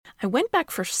I went back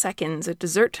for seconds at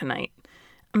dessert tonight.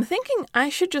 I'm thinking I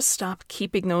should just stop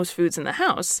keeping those foods in the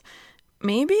house.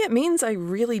 Maybe it means I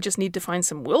really just need to find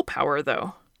some willpower,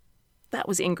 though. That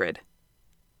was Ingrid.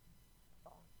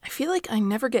 I feel like I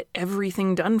never get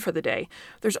everything done for the day.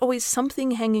 There's always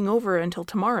something hanging over until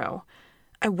tomorrow.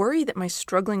 I worry that my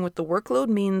struggling with the workload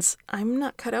means I'm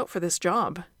not cut out for this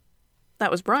job.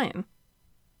 That was Brian.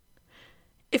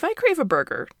 If I crave a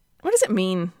burger, what does it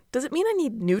mean? Does it mean I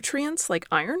need nutrients like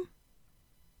iron?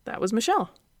 That was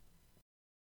Michelle.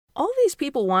 All these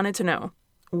people wanted to know,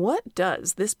 what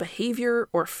does this behavior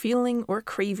or feeling or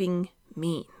craving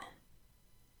mean?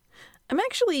 I'm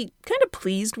actually kind of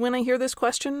pleased when I hear this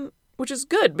question, which is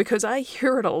good because I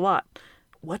hear it a lot.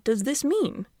 What does this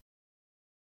mean?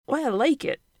 Why I like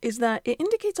it is that it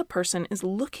indicates a person is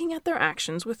looking at their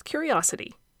actions with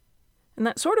curiosity. And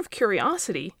that sort of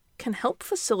curiosity can help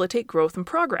facilitate growth and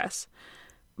progress.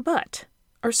 But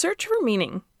our search for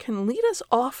meaning can lead us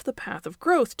off the path of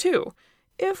growth too,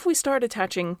 if we start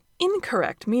attaching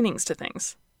incorrect meanings to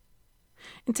things.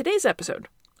 In today's episode,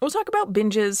 we'll talk about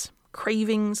binges,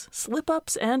 cravings,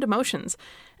 slip-ups, and emotions,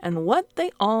 and what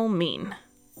they all mean.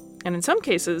 And in some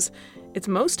cases, it's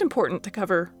most important to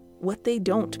cover what they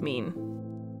don't mean.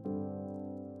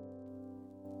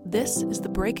 This is the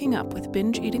Breaking Up with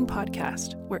Binge Eating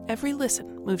podcast, where every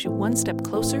listen moves you one step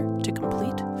closer to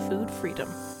complete food freedom.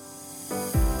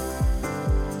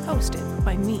 Hosted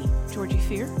by me, Georgie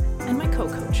Fear, and my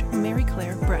co-coach, Mary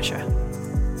Claire Brescia.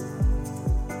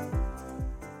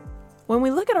 When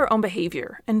we look at our own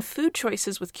behavior and food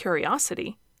choices with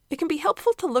curiosity, it can be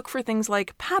helpful to look for things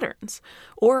like patterns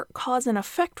or cause and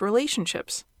effect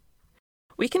relationships.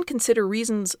 We can consider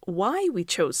reasons why we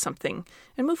chose something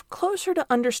and move closer to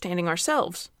understanding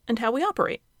ourselves and how we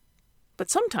operate. But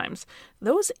sometimes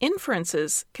those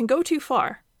inferences can go too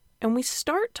far, and we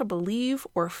start to believe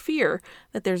or fear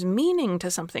that there's meaning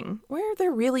to something where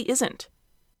there really isn't.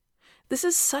 This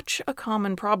is such a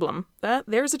common problem that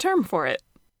there's a term for it.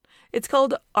 It's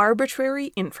called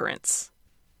arbitrary inference.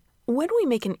 When we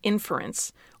make an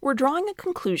inference, we're drawing a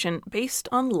conclusion based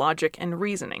on logic and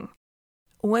reasoning.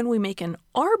 When we make an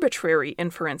arbitrary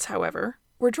inference, however,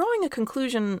 we're drawing a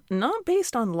conclusion not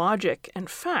based on logic and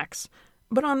facts,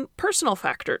 but on personal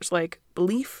factors like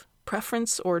belief,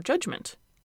 preference, or judgment.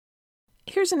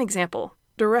 Here's an example,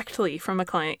 directly from a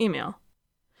client email.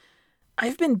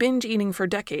 I've been binge eating for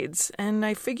decades, and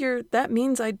I figure that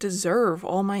means I deserve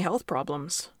all my health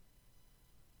problems.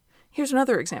 Here's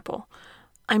another example.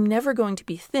 I'm never going to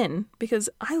be thin because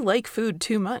I like food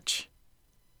too much.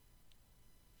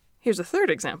 Here's a third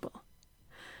example.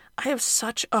 I have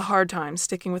such a hard time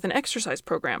sticking with an exercise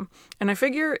program, and I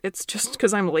figure it's just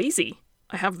because I'm lazy.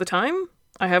 I have the time,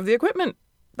 I have the equipment.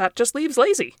 That just leaves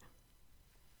lazy.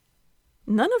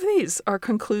 None of these are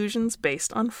conclusions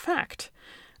based on fact.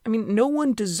 I mean, no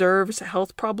one deserves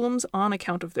health problems on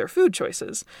account of their food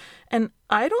choices, and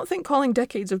I don't think calling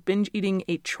decades of binge eating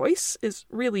a choice is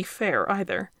really fair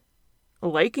either.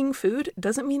 Liking food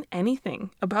doesn't mean anything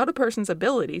about a person's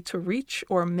ability to reach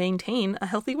or maintain a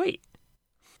healthy weight.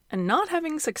 And not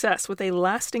having success with a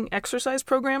lasting exercise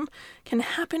program can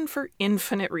happen for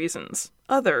infinite reasons,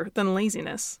 other than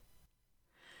laziness.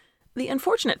 The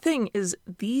unfortunate thing is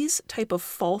these type of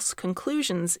false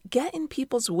conclusions get in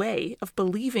people's way of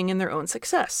believing in their own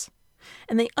success,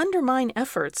 and they undermine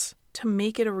efforts to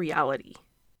make it a reality.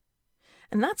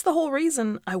 And that's the whole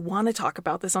reason I want to talk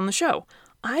about this on the show.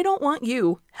 I don't want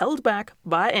you held back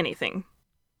by anything.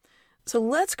 So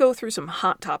let's go through some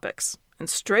hot topics, and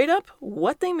straight up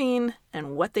what they mean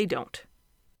and what they don't.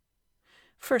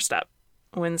 First up,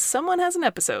 when someone has an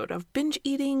episode of binge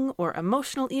eating or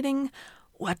emotional eating,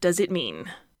 what does it mean?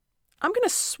 I'm going to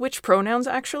switch pronouns,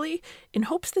 actually, in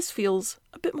hopes this feels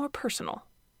a bit more personal.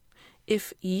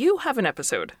 If you have an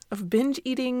episode of binge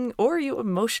eating or you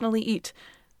emotionally eat,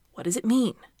 what does it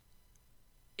mean?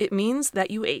 It means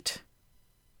that you ate.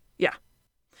 Yeah.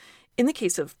 In the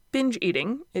case of binge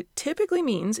eating, it typically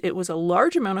means it was a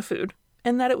large amount of food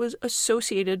and that it was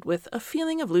associated with a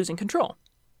feeling of losing control.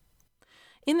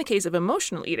 In the case of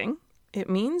emotional eating, it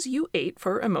means you ate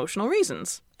for emotional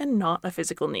reasons and not a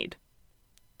physical need.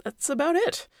 That's about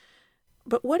it.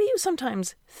 But what do you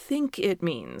sometimes think it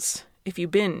means if you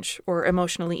binge or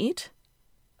emotionally eat?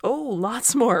 Oh,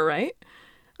 lots more, right?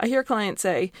 I hear clients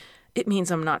say, it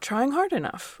means I'm not trying hard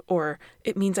enough, or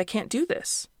it means I can't do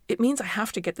this. It means I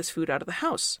have to get this food out of the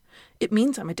house. It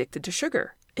means I'm addicted to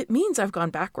sugar. It means I've gone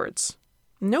backwards.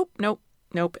 Nope, nope,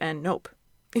 nope, and nope.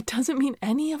 It doesn't mean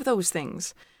any of those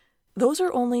things. Those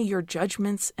are only your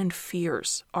judgments and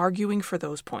fears arguing for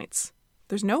those points.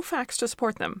 There's no facts to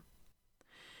support them.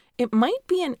 It might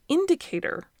be an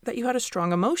indicator that you had a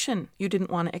strong emotion you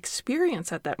didn't want to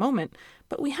experience at that moment,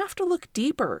 but we have to look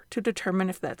deeper to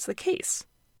determine if that's the case.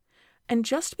 And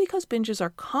just because binges are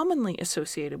commonly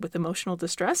associated with emotional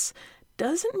distress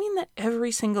doesn't mean that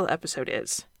every single episode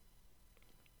is.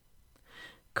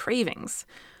 Cravings.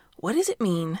 What does it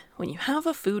mean when you have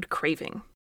a food craving?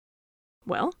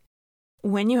 Well,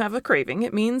 when you have a craving,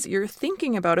 it means you're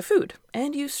thinking about a food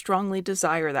and you strongly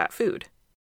desire that food.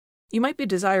 You might be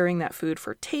desiring that food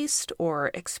for taste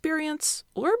or experience,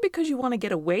 or because you want to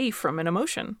get away from an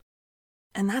emotion.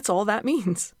 And that's all that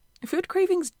means. Food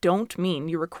cravings don't mean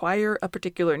you require a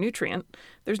particular nutrient.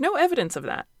 There's no evidence of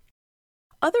that.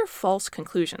 Other false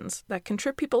conclusions that can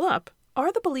trip people up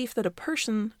are the belief that a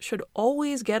person should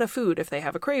always get a food if they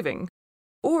have a craving,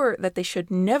 or that they should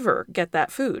never get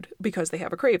that food because they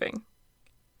have a craving.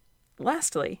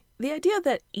 Lastly, the idea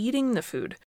that eating the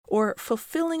food or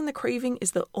fulfilling the craving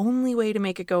is the only way to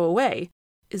make it go away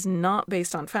is not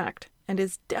based on fact and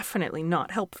is definitely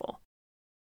not helpful.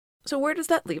 So where does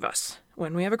that leave us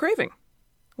when we have a craving?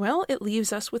 Well, it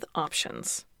leaves us with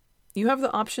options. You have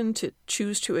the option to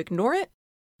choose to ignore it.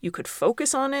 You could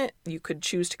focus on it. You could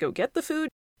choose to go get the food.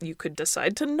 You could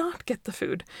decide to not get the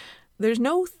food. There's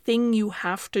no thing you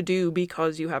have to do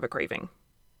because you have a craving.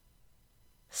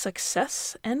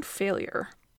 Success and failure.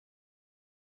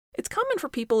 It's common for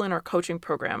people in our coaching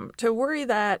program to worry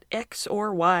that X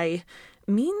or Y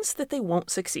means that they won't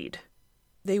succeed.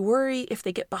 They worry if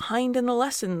they get behind in the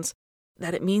lessons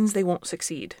that it means they won't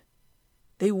succeed.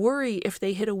 They worry if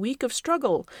they hit a week of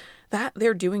struggle that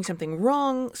they're doing something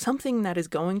wrong, something that is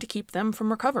going to keep them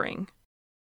from recovering.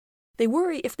 They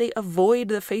worry if they avoid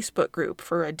the Facebook group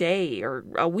for a day or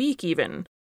a week even,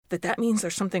 that means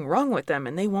there's something wrong with them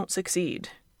and they won't succeed.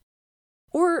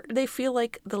 Or they feel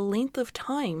like the length of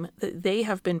time that they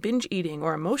have been binge eating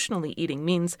or emotionally eating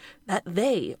means that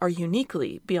they are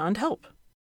uniquely beyond help.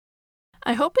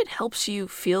 I hope it helps you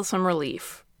feel some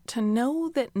relief to know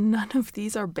that none of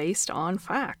these are based on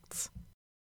facts.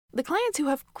 The clients who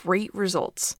have great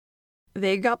results,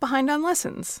 they got behind on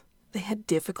lessons. They had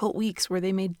difficult weeks where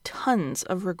they made tons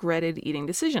of regretted eating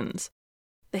decisions.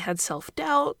 They had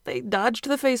self-doubt, they dodged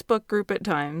the Facebook group at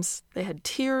times, they had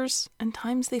tears, and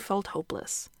times they felt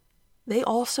hopeless. They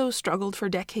also struggled for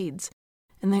decades,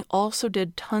 and they also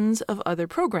did tons of other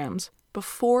programs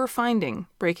before finding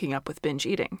breaking up with binge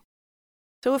eating.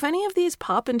 So if any of these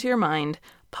pop into your mind,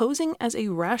 posing as a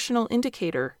rational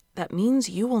indicator that means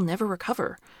you will never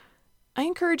recover, I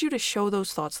encourage you to show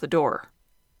those thoughts the door.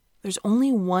 There's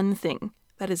only one thing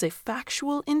that is a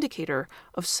factual indicator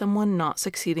of someone not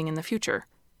succeeding in the future,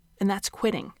 and that's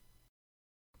quitting.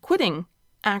 Quitting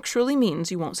actually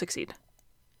means you won't succeed,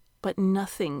 but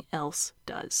nothing else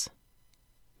does.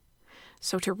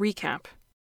 So to recap,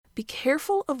 be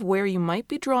careful of where you might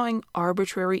be drawing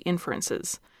arbitrary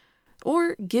inferences,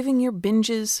 or giving your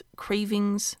binges,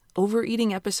 cravings,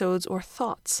 overeating episodes, or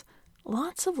thoughts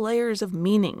lots of layers of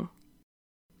meaning.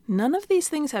 None of these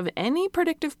things have any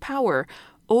predictive power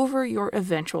over your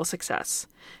eventual success,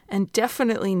 and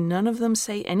definitely none of them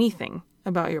say anything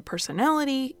about your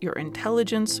personality, your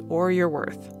intelligence, or your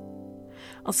worth.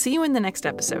 I'll see you in the next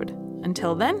episode.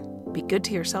 Until then, be good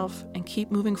to yourself and keep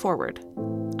moving forward.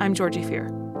 I'm Georgie Fear.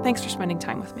 Thanks for spending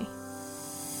time with me.